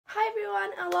Hi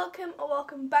everyone and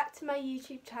welcome back to my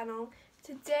YouTube channel.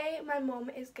 Today my mum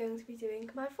is going to be doing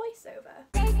my voiceover.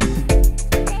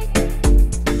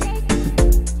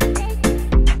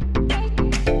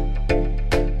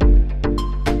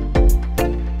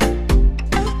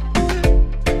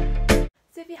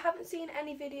 So if you haven't seen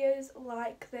any videos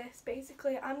like this,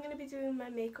 basically I'm going to be doing my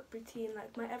makeup routine,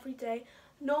 like my everyday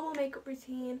normal makeup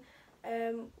routine.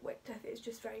 Which I think is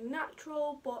just very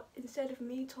natural, but instead of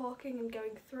me talking and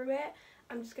going through it,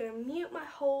 I'm just going to mute my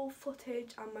whole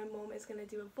footage and my mum is going to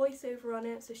do a voiceover on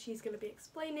it, so she's going to be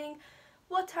explaining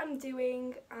what I'm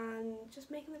doing and just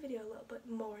making the video a little bit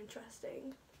more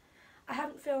interesting. I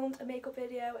haven't filmed a makeup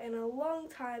video in a long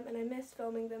time and I miss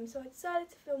filming them, so I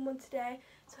decided to film one today,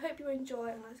 so I hope you enjoy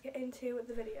and let's get into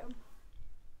the video.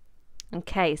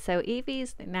 Okay, so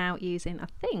Evie's now using, I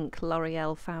think,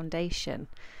 L'Oreal foundation.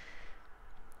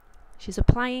 She's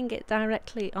applying it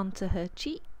directly onto her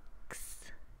cheeks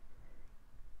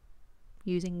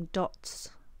using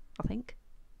dots, I think.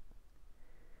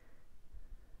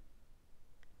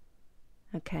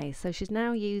 Okay, so she's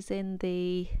now using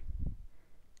the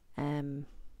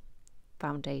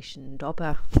foundation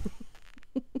dauber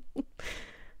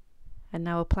and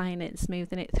now applying it and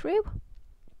smoothing it through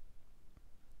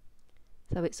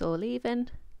so it's all even,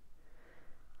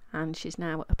 and she's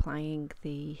now applying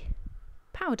the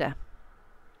powder.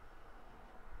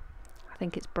 I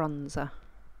think it's bronzer.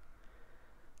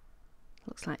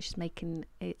 Looks like she's making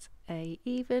it a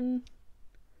even.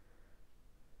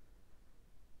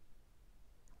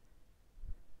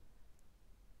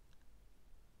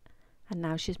 And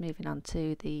now she's moving on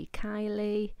to the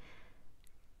Kylie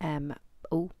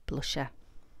blusher.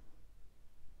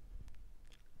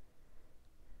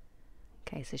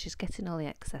 Okay, so she's getting all the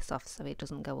excess off so it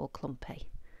doesn't go all clumpy.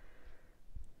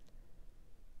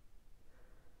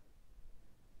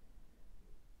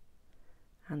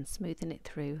 And smoothing it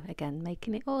through again,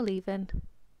 making it all even.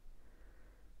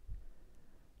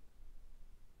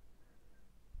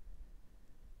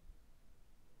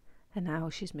 And now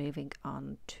she's moving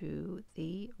on to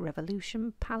the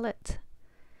Revolution palette.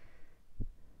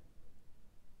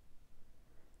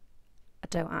 I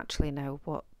don't actually know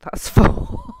what that's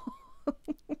for.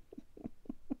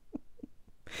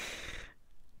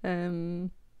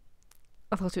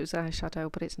 I thought it was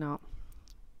eyeshadow, but it's not.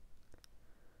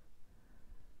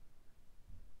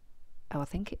 Oh, I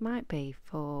think it might be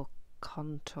for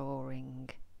contouring.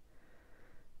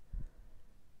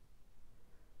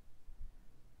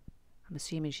 I'm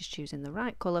assuming she's choosing the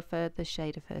right colour for the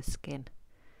shade of her skin.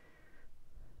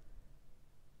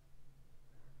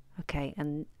 Okay,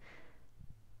 and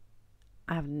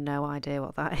I have no idea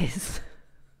what that is.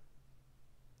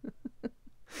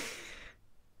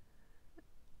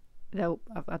 No,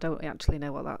 I don't actually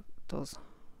know what that does.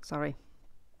 Sorry.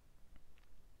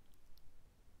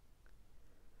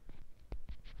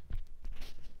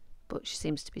 But she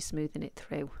seems to be smoothing it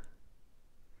through.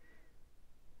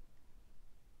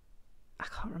 I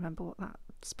can't remember what that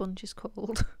sponge is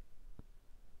called.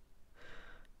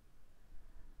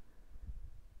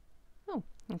 Oh,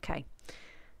 okay.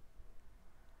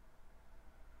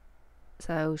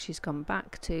 So she's gone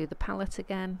back to the palette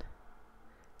again,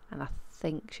 and I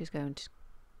think she's going to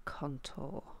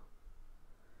contour.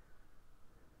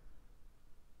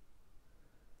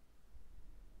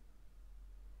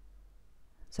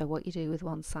 So what you do with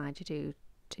one side, you do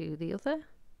to the other.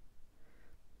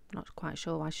 Not quite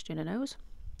sure why she's doing her nose.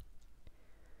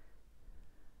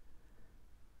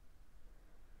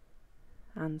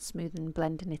 And smoothing,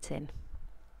 blending it in.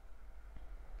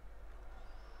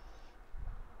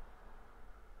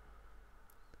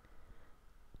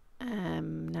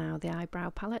 Now the eyebrow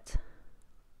palette.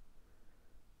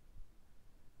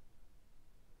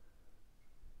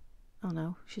 Oh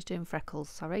no, she's doing freckles,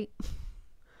 sorry.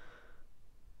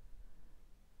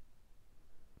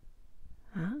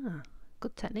 Ah,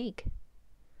 good technique.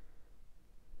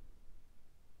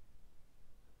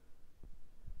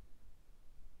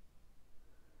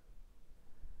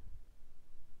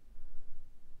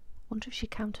 Wonder if she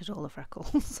counted all the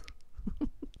freckles.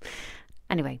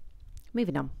 Anyway,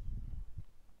 moving on.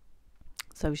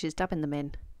 So she's dabbing them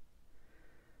in,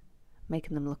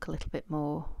 making them look a little bit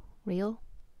more real.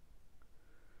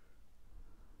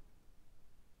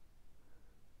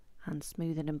 And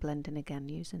smoothing and blending again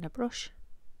using a brush.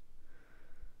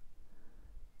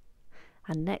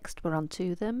 And next we're on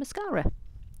to the mascara.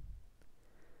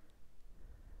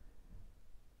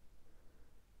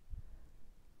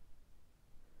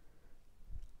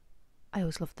 I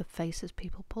always love the faces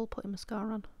people pull putting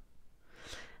mascara on.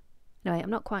 Anyway,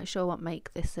 I'm not quite sure what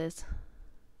make this is.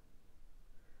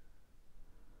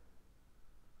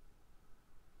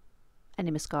 Any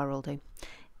mascara will do.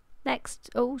 Next,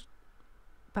 oh,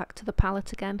 back to the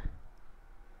palette again.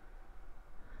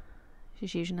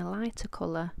 She's using a lighter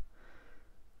colour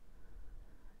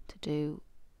to do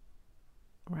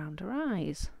around her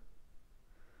eyes.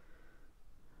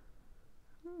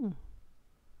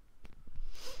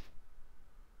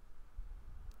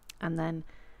 And then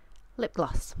lip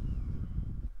gloss.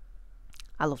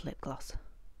 I love lip gloss.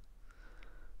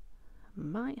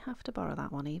 Might have to borrow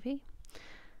that one, Evie.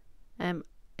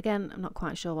 Again, I'm not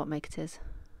quite sure what make it is.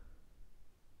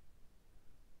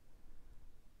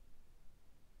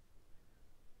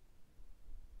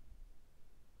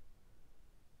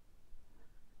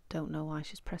 Don't know why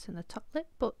she's pressing the top lip,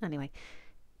 but anyway,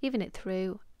 even it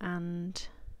through, and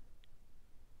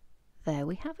there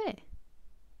we have it.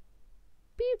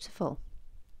 Beautiful.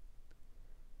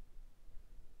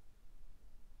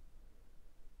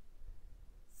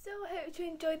 So I hope you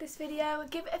enjoyed this video.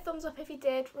 Give it a thumbs up if you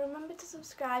did. Remember to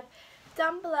subscribe.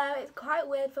 Down below, it's quite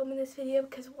weird filming this video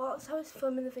because whilst I was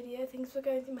filming the video, things were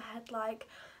going through my head like,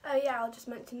 oh yeah, I'll just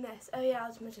mention this, oh yeah, I'll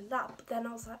just mention that. But then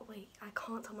I was like, wait, I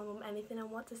can't tell my mum anything I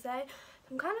want to say.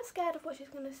 I'm kind of scared of what she's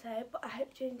going to say, but I hope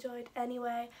you enjoyed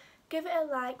anyway. Give it a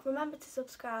like, remember to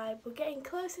subscribe. We're getting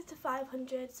closer to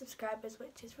 500 subscribers,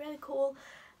 which is really cool.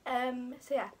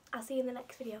 So yeah, I'll see you in the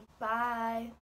next video. Bye.